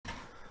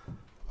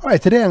All right,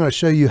 today I'm going to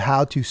show you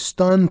how to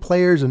stun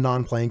players and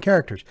non-playing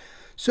characters.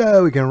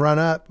 So we can run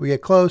up, we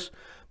get close,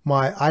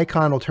 my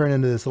icon will turn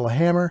into this little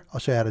hammer. I'll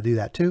show you how to do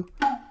that too.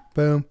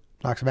 Boom,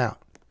 knocks him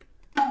out.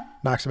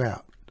 Knocks him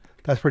out.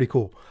 That's pretty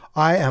cool.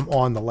 I am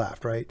on the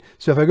left, right?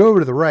 So if I go over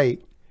to the right,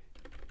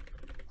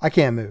 I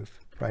can't move,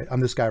 right?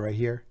 I'm this guy right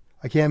here.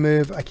 I can't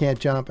move, I can't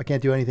jump, I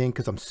can't do anything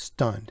because I'm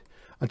stunned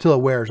until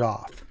it wears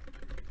off.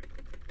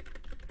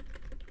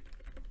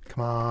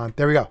 Come on,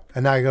 there we go.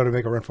 And now I go to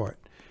make a run for it.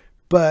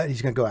 But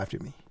he's going to go after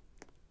me.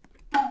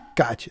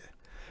 Gotcha.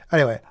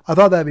 Anyway, I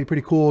thought that'd be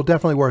pretty cool.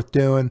 Definitely worth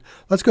doing.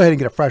 Let's go ahead and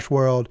get a fresh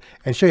world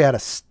and show you how to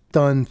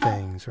stun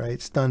things, right?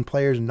 Stun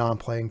players and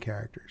non-playing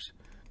characters.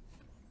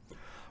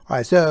 All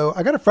right, so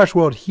I got a fresh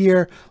world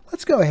here.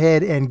 Let's go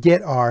ahead and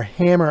get our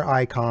hammer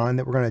icon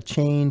that we're going to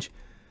change.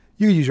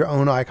 You can use your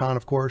own icon,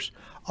 of course.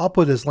 I'll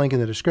put this link in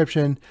the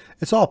description.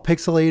 It's all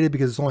pixelated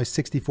because it's only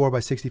 64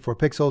 by 64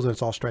 pixels and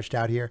it's all stretched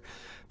out here.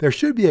 There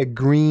should be a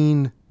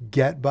green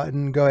get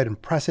button. Go ahead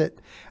and press it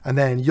and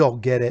then you'll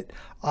get it.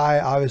 I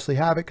obviously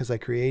have it because I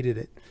created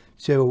it.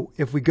 So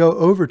if we go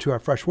over to our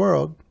fresh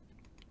world,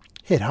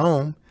 hit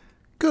home,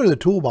 go to the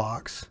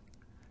toolbox,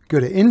 go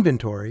to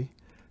inventory,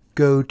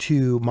 go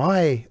to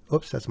my,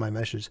 oops, that's my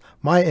meshes,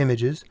 my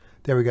images.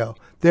 There we go.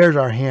 There's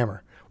our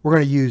hammer. We're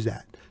going to use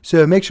that.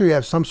 So make sure you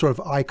have some sort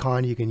of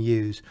icon you can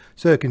use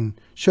so it can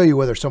show you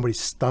whether somebody's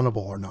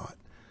stunnable or not.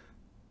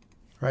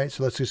 Right,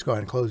 so let's just go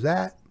ahead and close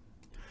that.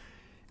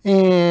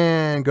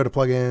 And go to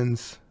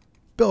plugins,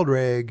 build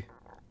rig,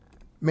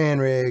 man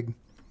rig. I'm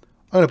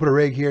going to put a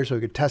rig here so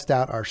we could test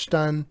out our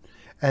stun.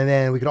 And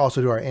then we could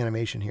also do our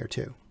animation here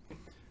too.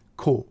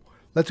 Cool.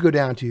 Let's go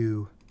down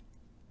to,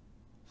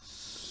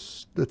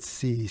 let's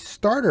see,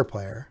 starter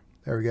player.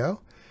 There we go.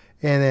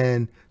 And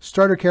then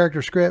starter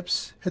character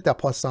scripts, hit that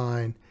plus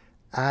sign.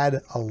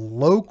 Add a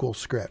local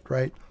script,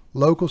 right?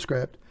 Local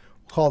script.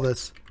 We'll call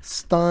this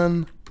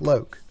stun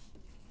loc.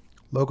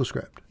 Local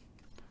script.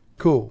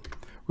 Cool.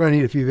 We're going to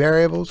need a few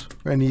variables.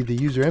 We're going to need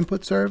the user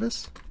input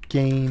service,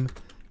 game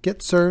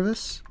get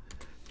service,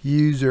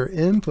 user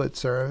input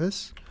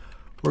service.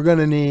 We're going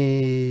to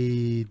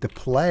need the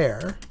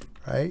player,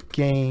 right?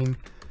 Game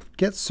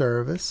get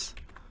service,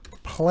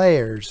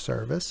 players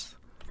service,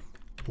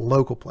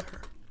 local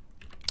player.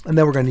 And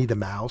then we're going to need the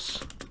mouse,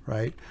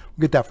 right?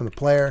 We'll get that from the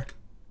player.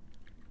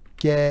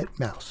 Get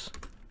mouse.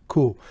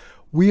 Cool.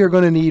 We are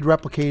going to need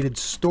replicated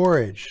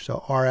storage.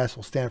 So RS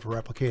will stand for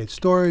replicated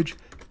storage.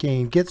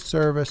 Game get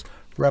service,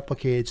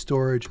 replicated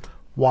storage.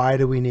 Why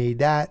do we need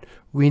that?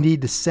 We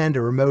need to send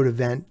a remote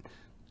event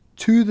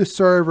to the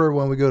server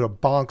when we go to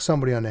bonk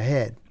somebody on the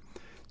head.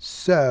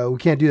 So we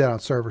can't do that on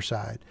server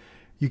side.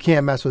 You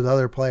can't mess with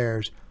other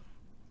players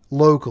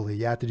locally.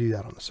 You have to do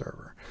that on the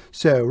server.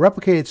 So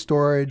replicated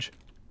storage,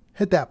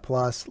 hit that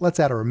plus. Let's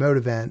add a remote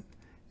event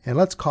and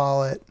let's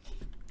call it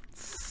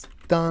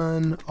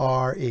stun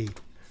RE,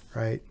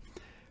 right?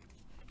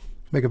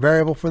 Make a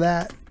variable for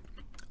that.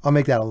 I'll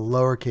make that a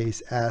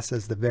lowercase s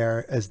as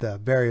the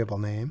variable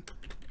name.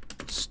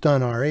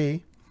 Stun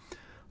RE.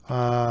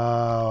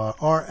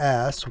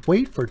 RS,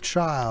 wait for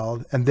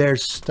child, and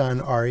there's stun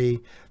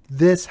RE.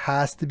 This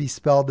has to be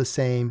spelled the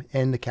same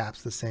and the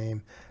caps the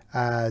same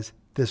as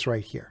this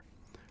right here,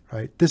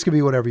 right? This could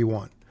be whatever you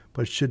want,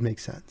 but it should make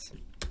sense.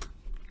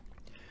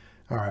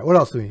 All right, what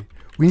else do we need?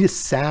 We need a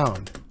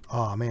sound.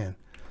 Oh man.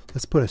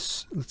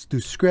 Let's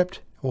do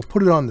script. We'll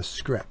put it on the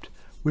script.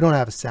 We don't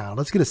have a sound.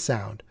 Let's get a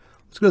sound.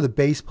 Let's go to the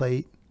base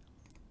plate,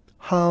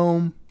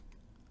 home,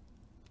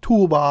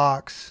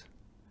 toolbox,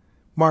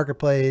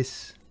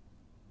 marketplace,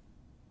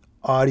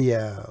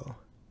 audio.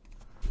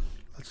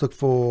 Let's look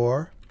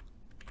for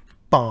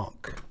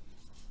bonk.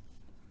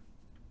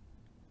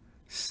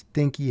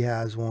 Stinky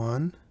has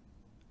one.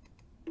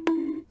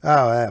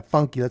 Oh,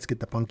 funky. Let's get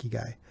the funky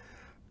guy.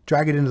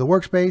 Drag it into the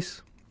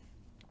workspace.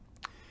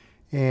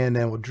 And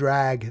then we'll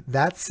drag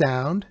that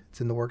sound,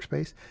 it's in the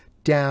workspace,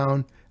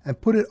 down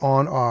and put it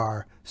on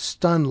our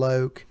stun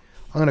loc.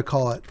 I'm going to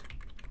call it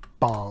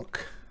bonk.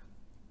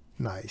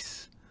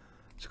 Nice.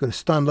 So go to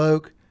stun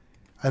loc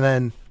and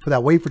then for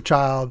that wait for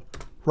child,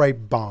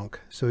 write bonk.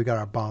 So we got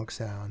our bonk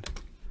sound.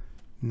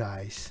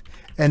 Nice.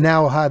 And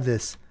now we'll have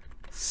this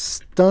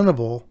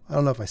stunnable. I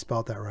don't know if I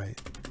spelled that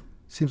right.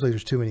 Seems like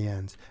there's too many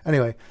N's.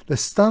 Anyway, the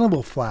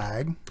stunnable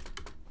flag,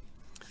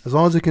 as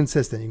long as it's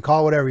consistent, you can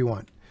call it whatever you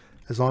want.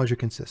 As long as you're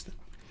consistent.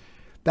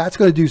 That's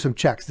going to do some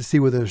checks to see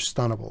whether they're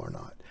stunnable or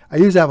not. I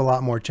used to have a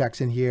lot more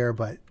checks in here,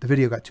 but the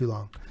video got too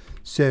long.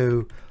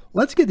 So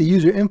let's get the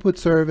user input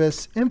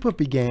service. Input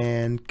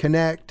began,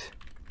 connect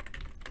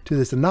to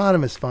this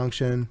anonymous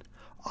function.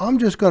 I'm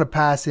just going to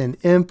pass in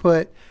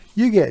input.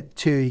 You get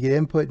two, you get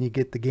input and you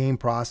get the game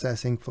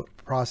processed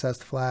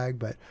flag,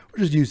 but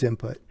we'll just use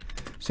input.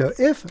 So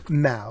if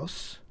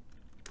mouse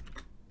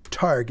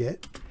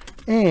target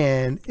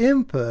and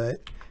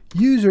input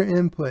user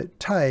input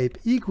type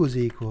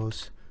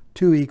equals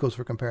 2 equals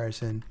for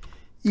comparison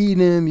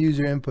enum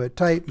user input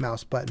type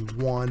mouse button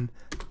 1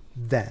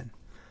 then.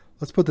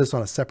 Let's put this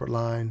on a separate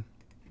line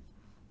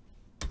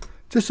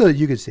just so that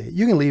you can see it.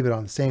 You can leave it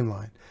on the same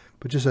line,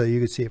 but just so that you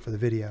can see it for the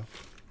video.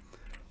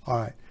 All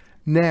right,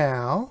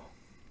 now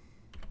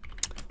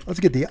let's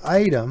get the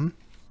item,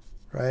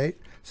 right?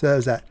 So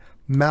there's that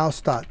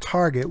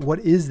mouse.target. What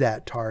is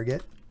that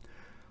target?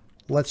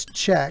 Let's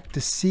check to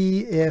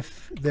see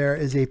if there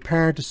is a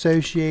parent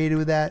associated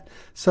with that.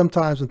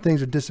 Sometimes when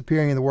things are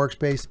disappearing in the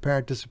workspace, the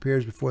parent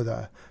disappears before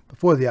the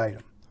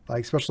item,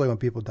 like especially when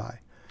people die.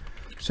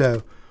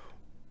 So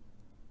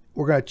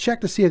we're going to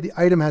check to see if the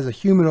item has a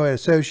humanoid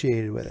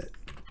associated with it.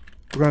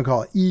 We're going to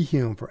call it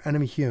ehum for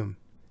enemy hum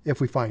if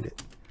we find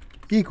it.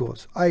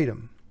 Equals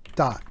item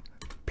dot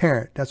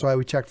parent. That's why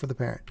we check for the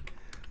parent.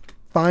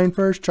 Find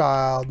first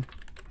child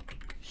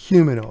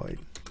humanoid,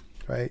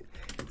 right?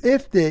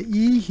 If the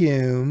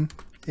ehum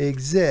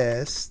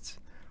exists,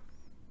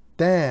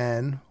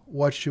 then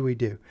what should we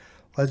do?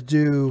 Let's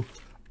do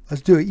an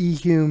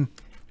ehum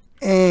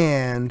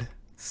and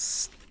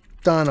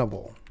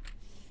stunnable.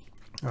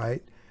 All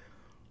right.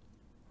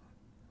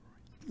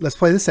 Let's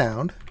play the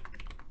sound.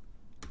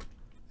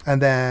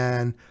 And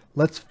then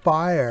let's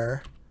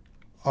fire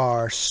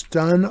our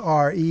stun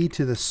RE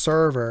to the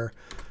server,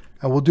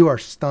 and we'll do our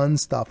stun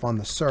stuff on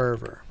the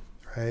server,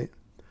 right?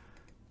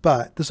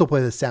 But this will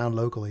play the sound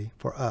locally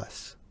for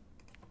us.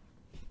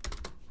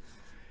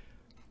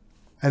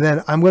 And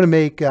then I'm going to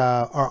make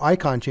our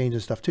icon change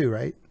and stuff too,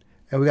 right?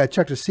 And we got to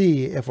check to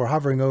see if we're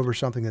hovering over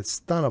something that's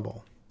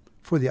stunnable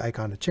for the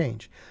icon to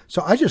change.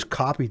 So I just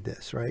copied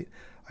this, right?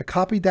 I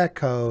copied that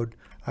code.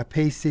 I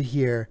pasted it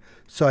here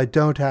so I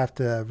don't have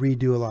to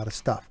redo a lot of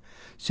stuff.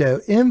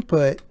 So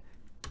input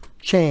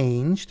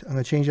changed. I'm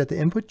going to change that to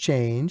input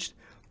changed.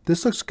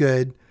 This looks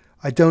good.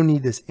 I don't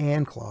need this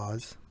and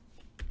clause.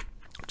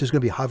 Just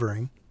going to be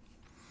hovering.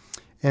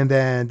 And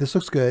then this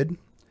looks good.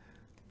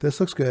 This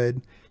looks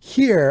good.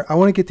 Here, I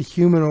want to get the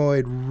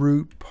humanoid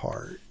root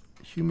part.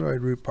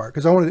 Humanoid root part.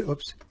 Because I want to,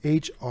 oops,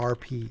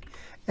 HRP.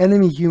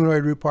 Enemy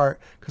humanoid root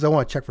part. Because I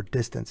want to check for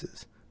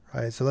distances.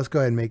 Right? So let's go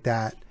ahead and make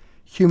that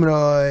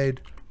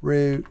humanoid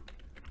root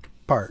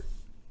part.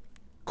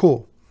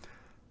 Cool.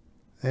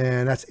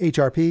 And that's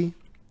HRP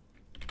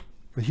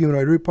for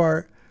humanoid root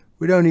part.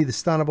 We don't need the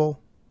stunnable.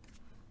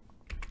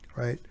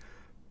 Right?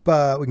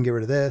 But we can get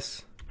rid of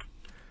this.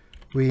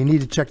 We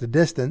need to check the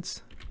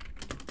distance,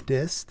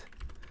 dist,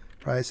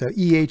 right? So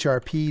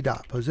ehrp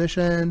dot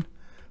position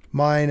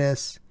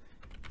minus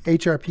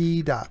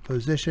hrp dot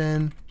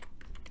position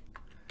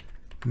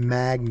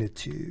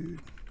magnitude.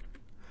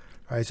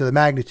 All right, so the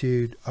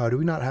magnitude, do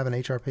we not have an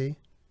HRP?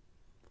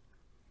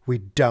 We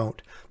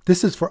don't.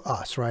 This is for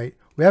us, right?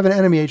 We have an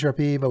enemy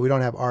HRP, but we don't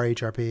have our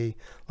HRP.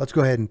 Let's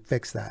go ahead and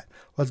fix that.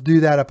 Let's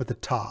do that up at the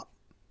top,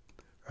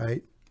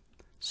 right?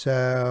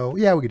 So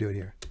yeah, we can do it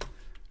here.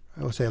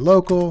 We'll say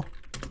local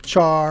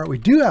char. We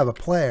do have a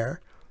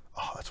player.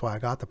 Oh, that's why I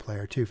got the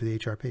player too for the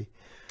HRP.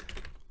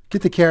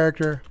 Get the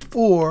character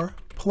or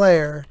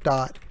player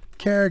dot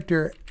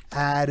character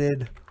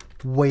added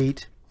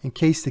wait in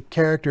case the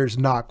character is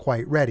not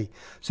quite ready.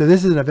 So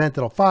this is an event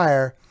that'll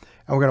fire,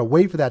 and we're going to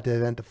wait for that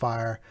event to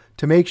fire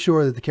to make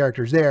sure that the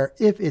character is there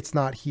if it's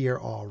not here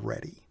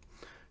already.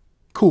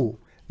 Cool.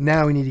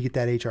 Now we need to get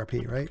that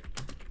HRP, right?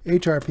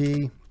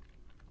 HRP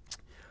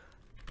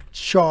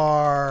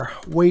char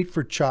wait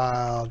for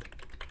child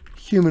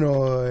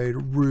humanoid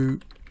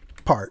root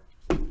part.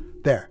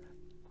 There.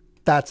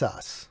 That's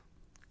us.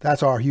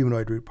 That's our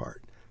humanoid root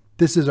part.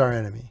 This is our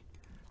enemy.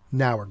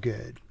 Now we're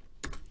good.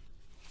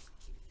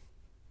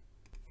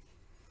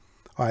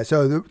 All right,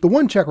 so the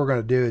one check we're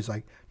going to do is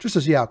like just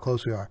to see how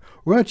close we are.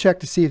 We're going to check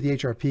to see if the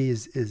HRP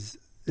is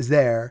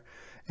there,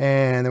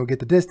 and then we'll get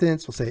the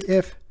distance. We'll say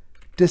if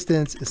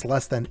distance is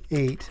less than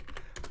 8,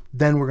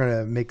 then we're going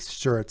to make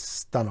sure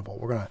it's stunnable.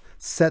 We're going to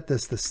set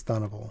this to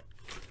stunnable.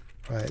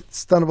 Right,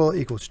 stunnable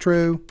equals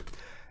true.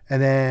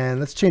 And then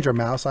let's change our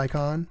mouse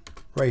icon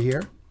right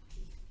here.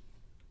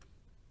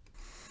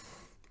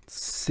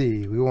 Let's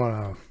see, we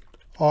want to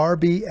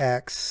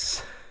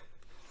RBX.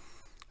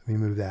 Let me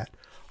move that.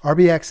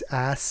 RBX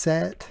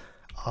asset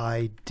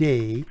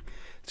ID.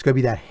 It's going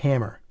to be that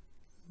hammer.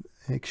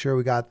 Make sure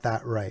we got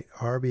that right.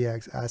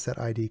 RBX asset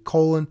ID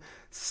colon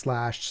 /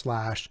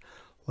 /.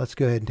 Let's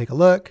go ahead and take a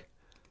look.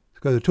 Let's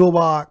go to the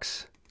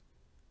toolbox.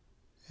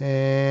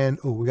 And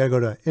we got to go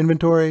to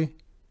inventory.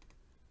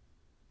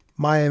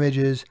 My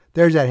images.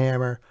 There's that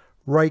hammer.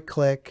 Right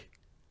click.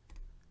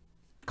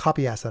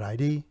 Copy asset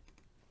ID.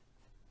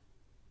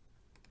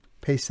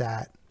 Paste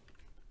that.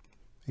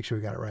 Make sure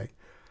we got it right.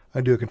 I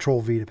do a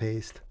Control V to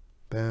paste.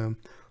 Boom.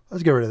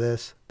 Let's get rid of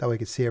this. That way we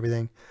can see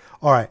everything.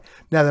 All right.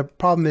 Now the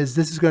problem is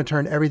this is going to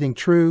turn everything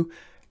true.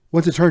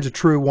 Once it turns to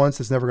true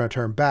once, it's never going to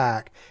turn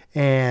back.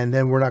 And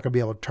then we're not going to be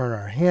able to turn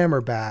our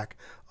hammer back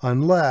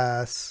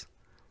unless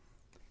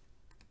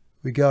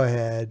we go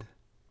ahead,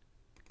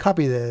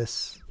 copy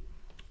this.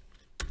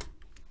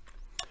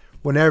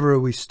 Whenever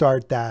we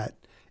start that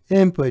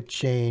input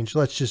change,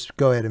 let's just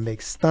go ahead and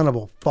make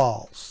stunnable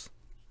false.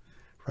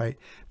 Right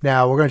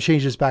now, we're going to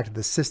change this back to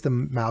the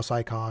system mouse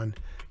icon.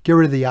 Get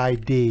rid of the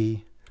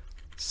ID.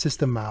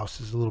 System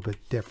mouse is a little bit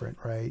different,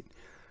 right?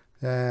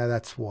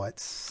 That's what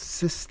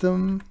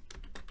system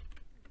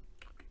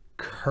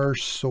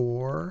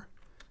cursor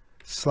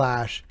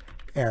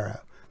 /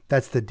 arrow.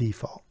 That's the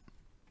default,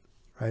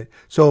 right?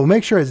 So we'll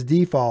make sure it's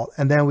default,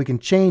 and then we can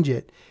change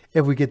it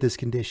if we get this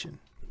condition.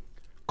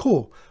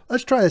 Cool.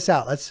 Let's try this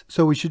out.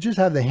 So we should just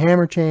have the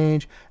hammer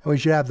change, and we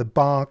should have the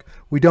bonk.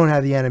 We don't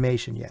have the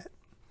animation yet,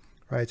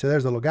 right? So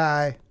there's the little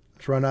guy.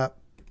 Let's run up.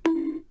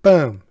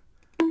 Boom.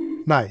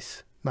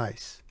 Nice.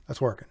 Nice.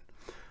 That's working.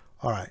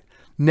 All right.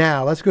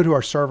 Now let's go to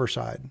our server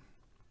side.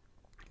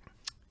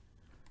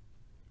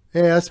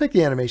 Yeah, let's make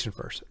the animation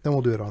first. Then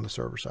we'll do it on the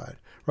server side,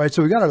 right?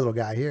 So we got our little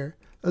guy here.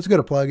 Let's go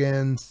to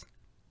plugins,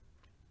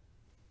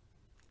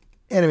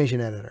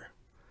 animation editor.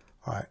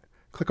 All right.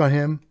 Click on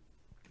him.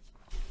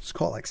 Let's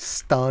call it like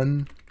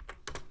stun.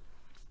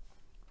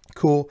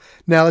 Cool.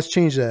 Now let's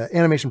change the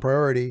animation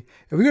priority.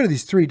 If we go to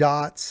these three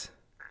dots,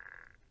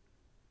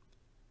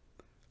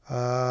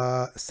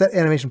 set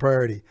animation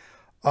priority.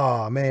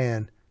 Oh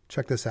man,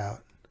 check this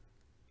out.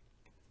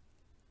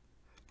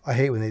 I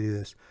hate when they do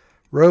this.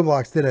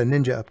 Roblox did a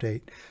ninja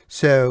update.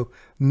 So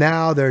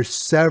now there's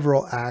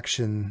several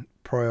action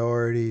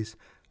priorities.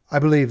 I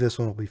believe this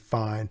one will be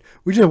fine.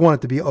 We just want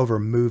it to be over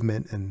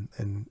movement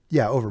and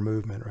yeah, over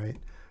movement, right?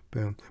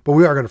 Boom. But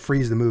we are going to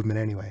freeze the movement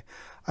anyway.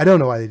 I don't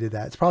know why they did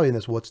that. It's probably in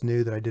this what's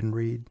new that I didn't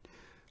read.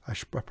 I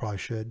probably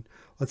should.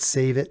 Let's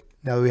save it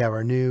now that we have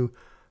our new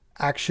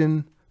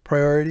action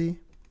priority.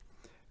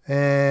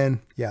 And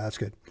yeah, that's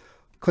good.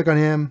 Click on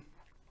him.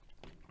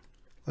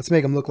 Let's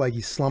make him look like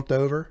he's slumped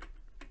over,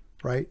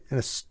 right? In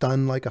a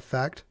stun-like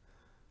effect.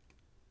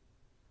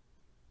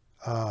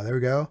 There we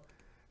go.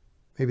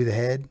 Maybe the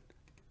head.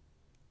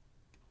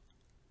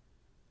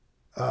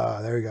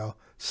 There we go.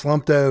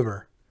 Slumped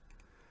over.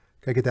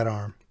 Gotta get that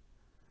arm.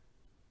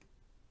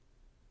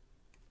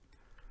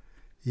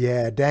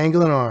 Yeah,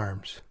 dangling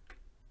arms.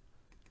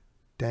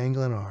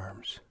 Dangling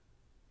arms.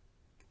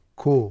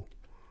 Cool.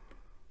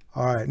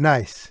 All right,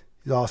 nice.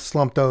 He's all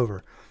slumped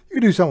over. You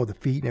can do something with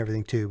the feet and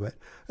everything too, but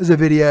this is a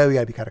video. You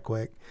gotta be kind of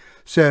quick.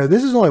 So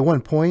this is only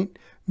 1 point.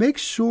 Make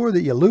sure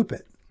that you loop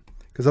it,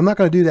 because I'm not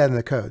going to do that in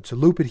the code. So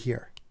loop it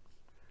here.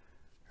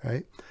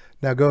 Right?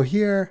 Now go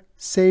here,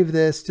 save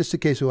this, just in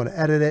case we want to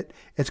edit it.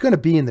 It's going to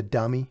be in the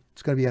dummy.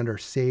 It's going to be under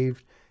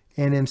saved,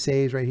 NM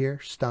saves right here,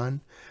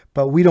 stun.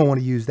 But we don't want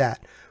to use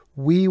that.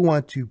 We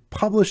want to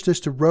publish this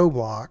to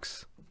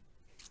Roblox.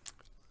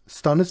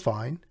 Stun is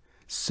fine.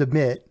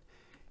 Submit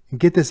and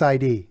get this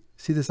ID.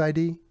 See this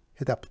ID?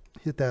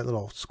 Hit that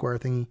little square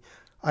thingy.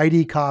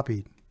 ID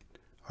copied.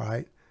 All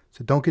right.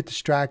 So don't get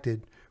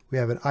distracted. We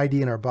have an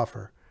ID in our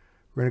buffer.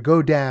 We're going to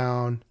go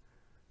down,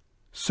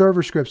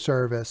 server script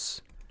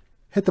service,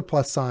 hit the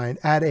plus sign,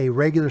 add a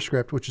regular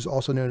script, which is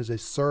also known as a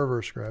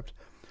server script.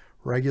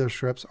 Regular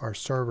scripts are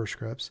server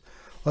scripts.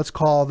 Let's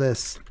call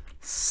this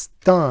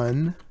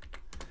stun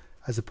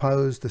as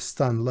opposed to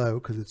stun low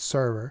because it's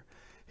server.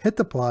 Hit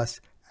the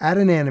plus, add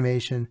an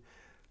animation,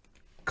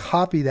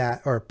 copy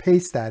that or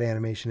paste that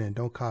animation in.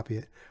 Don't copy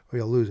it or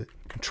you'll lose it.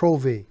 Control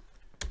V.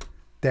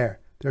 There.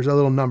 There's a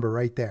little number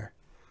right there.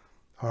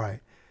 All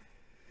right.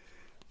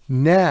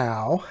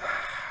 Now,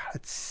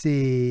 let's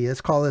see.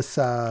 Let's call this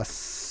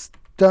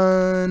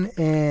stun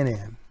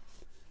anim.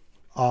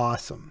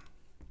 Awesome.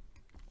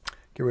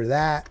 Get rid of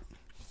that.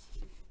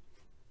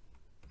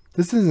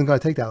 This isn't going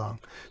to take that long.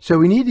 So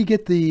we need to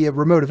get the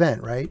remote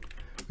event, right?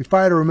 We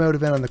fired a remote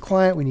event on the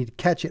client. We need to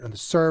catch it on the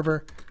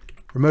server.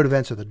 Remote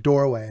events are the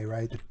doorway,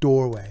 right? The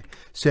doorway.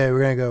 So we're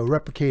going to go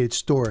replicated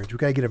storage. We've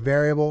got to get a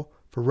variable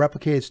for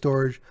replicated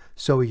storage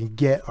so we can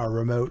get our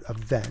remote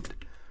event.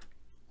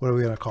 What are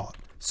we going to call it?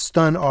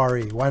 Stun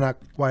RE. Why not?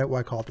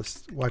 Why call it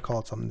this? Why call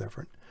it something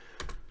different?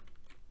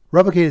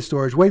 Replicated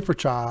storage. Wait for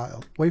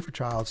child.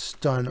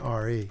 Stun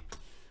RE.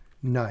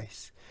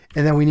 Nice.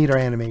 And then we need our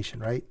animation,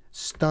 right?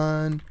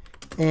 Stun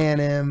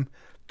anim.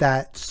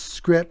 That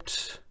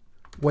script.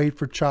 Wait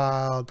for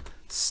child.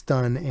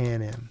 Stun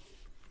anim.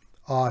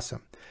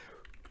 Awesome.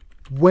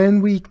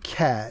 When we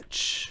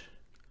catch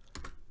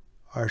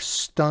our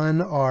stun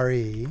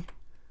RE,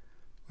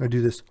 we're going to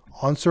do this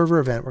on server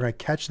event. We're going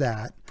to catch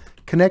that,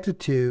 connect it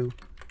to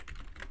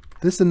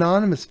this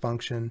anonymous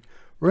function.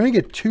 We're going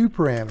to get two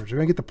parameters. We're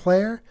going to get the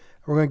player,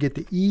 and we're going to get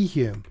the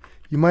ehum.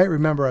 You might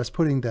remember us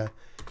putting the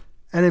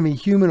enemy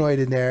humanoid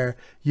in there.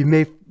 You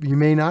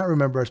may not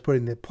remember us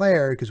putting the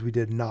player because we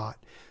did not.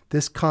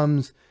 This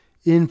comes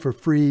in for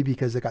free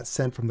because it got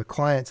sent from the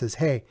client. It says,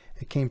 hey,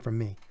 it came from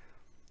me.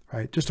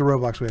 Right? Just a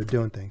Roblox way of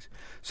doing things.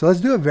 So let's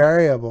do a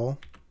variable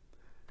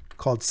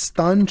called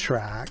stun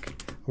track.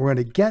 We're going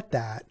to get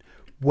that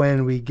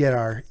when we get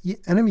our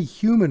enemy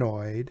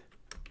humanoid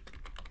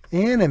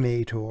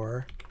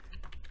animator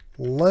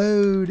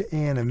load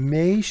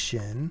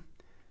animation,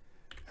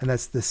 and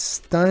that's the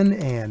stun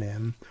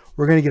anim.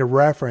 We're going to get a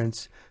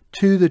reference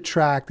to the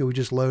track that we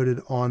just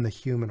loaded on the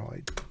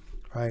humanoid,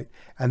 right?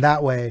 And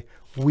that way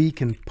we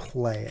can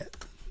play it,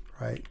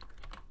 right?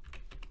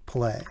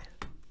 Play.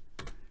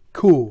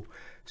 Cool.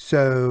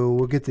 So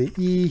we'll get the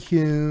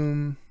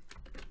ehum,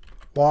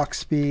 walk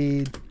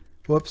speed.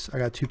 Whoops, I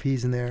got two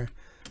P's in there.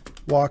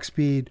 Walk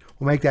speed.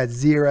 We'll make that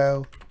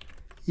 0.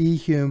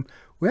 Ehum.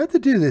 We have to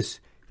do this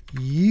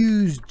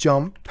use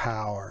jump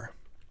power.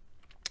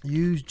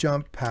 use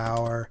jump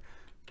power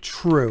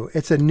true.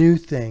 It's a new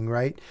thing,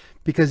 right?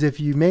 Because if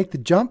you make the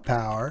jump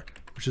power,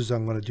 which is what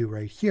I'm going to do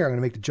right here, I'm going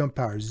to make the jump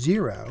power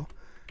 0.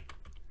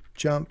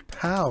 Jump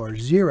power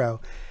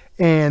 0.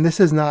 And this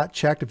is not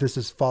checked if this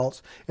is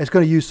false. It's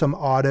going to use some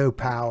auto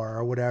power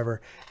or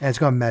whatever, and it's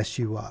going to mess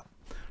you up,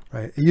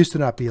 right? It used to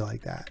not be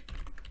like that.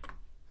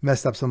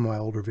 Messed up some of my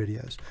older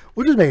videos.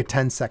 We'll just make a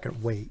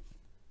 10-second wait,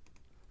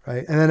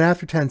 right? And then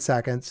after 10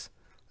 seconds,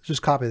 let's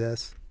just copy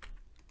this.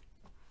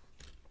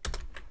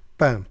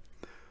 Boom.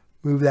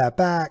 Move that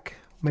back.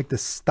 Make the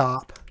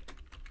stop.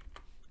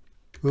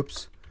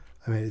 Whoops.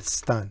 I made it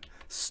stun.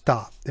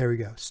 Stop. There we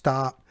go.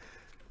 Stop.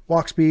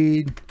 Walk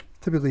speed,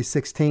 typically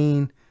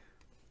 16.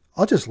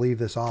 I'll just leave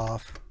this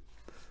off.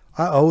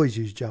 I always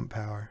use jump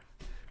power,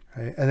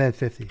 right? And then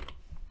 50.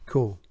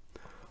 Cool.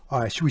 All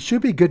right, we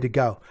should be good to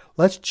go.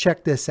 Let's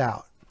check this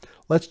out.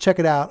 Let's check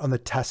it out on the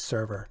test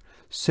server.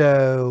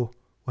 So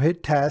we'll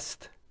hit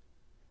test,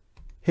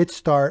 hit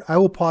start. I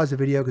will pause the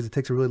video because it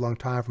takes a really long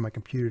time for my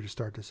computer to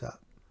start this up.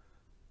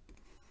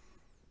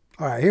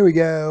 All right, here we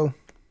go.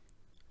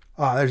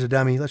 Oh, there's a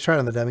dummy. Let's try it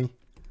on the dummy.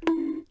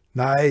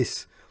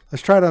 Nice.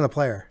 Let's try it on the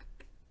player.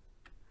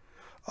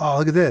 Oh,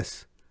 look at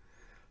this.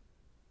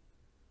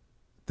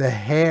 The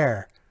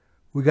hair.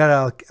 We got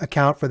to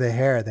account for the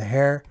hair.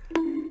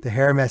 The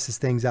hair messes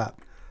things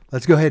up.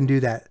 Let's go ahead and do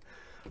that.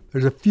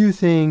 There's a few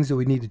things that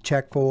we need to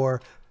check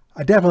for.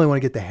 I definitely want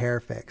to get the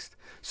hair fixed.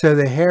 So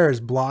the hair is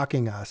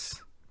blocking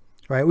us,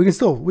 right? We can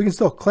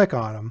still click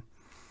on them.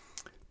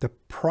 The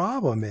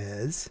problem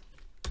is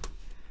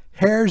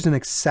hair's an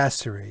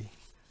accessory.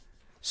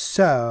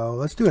 So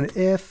let's do an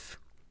if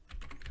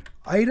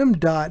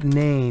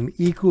item.name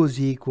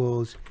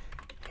equals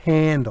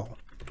handle,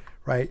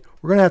 right?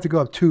 We're going to have to go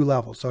up 2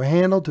 levels. So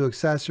handle to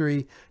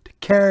accessory to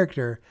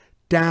character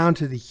down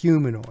to the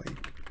humanoid,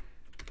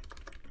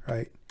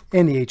 right?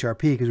 And the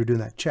HRP because we're doing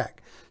that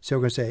check. So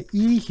we're going to say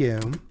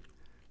ehum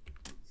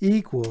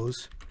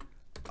equals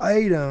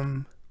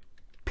item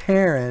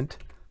parent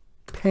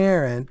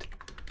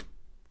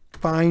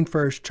find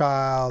first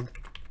child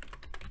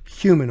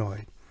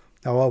humanoid.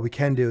 Now what we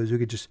can do is we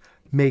could just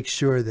make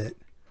sure that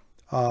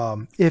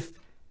if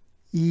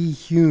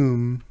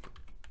ehum,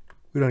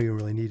 we don't even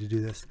really need to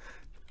do this,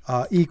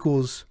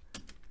 equals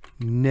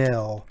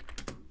nil,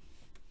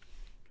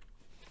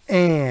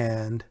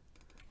 and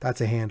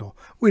that's a handle.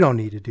 We don't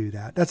need to do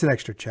that. That's an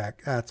extra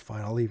check. That's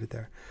fine. I'll leave it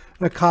there. I'm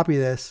going to copy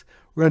this.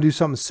 We're going to do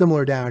something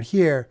similar down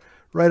here,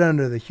 right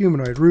under the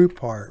humanoid root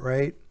part,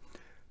 right?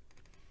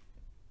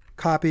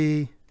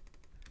 Copy,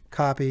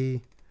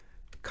 copy,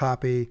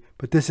 copy,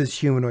 but this is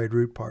humanoid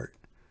root part.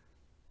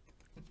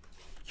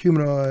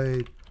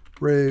 Humanoid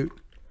root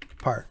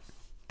part.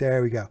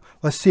 There we go.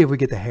 Let's see if we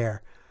get the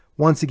hair.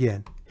 Once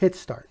again, hit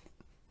start.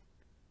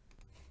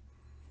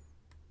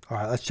 All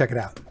right, let's check it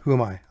out. Who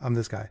am I? I'm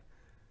this guy.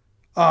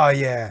 Oh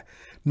yeah.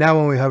 Now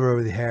when we hover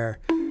over the hair.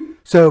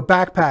 So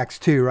backpacks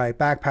too, right?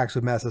 Backpacks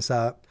would mess us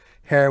up.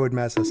 Hair would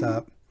mess us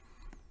up.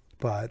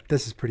 But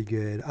this is pretty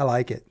good. I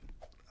like it.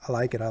 I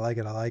like it. I like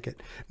it. I like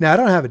it. Now I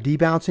don't have a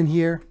debounce in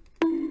here,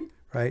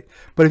 right?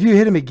 But if you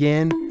hit him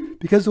again,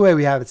 because the way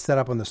we have it set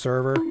up on the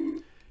server,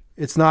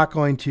 it's not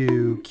going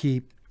to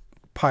keep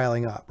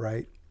piling up,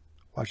 right?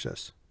 Watch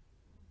this.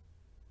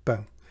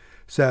 Boom.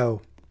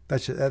 So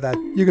that's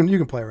that. You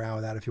can play around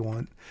with that if you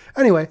want.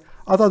 Anyway,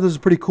 I thought this was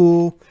pretty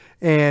cool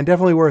and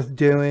definitely worth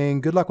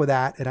doing. Good luck with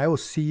that, and I will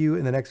see you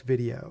in the next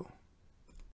video.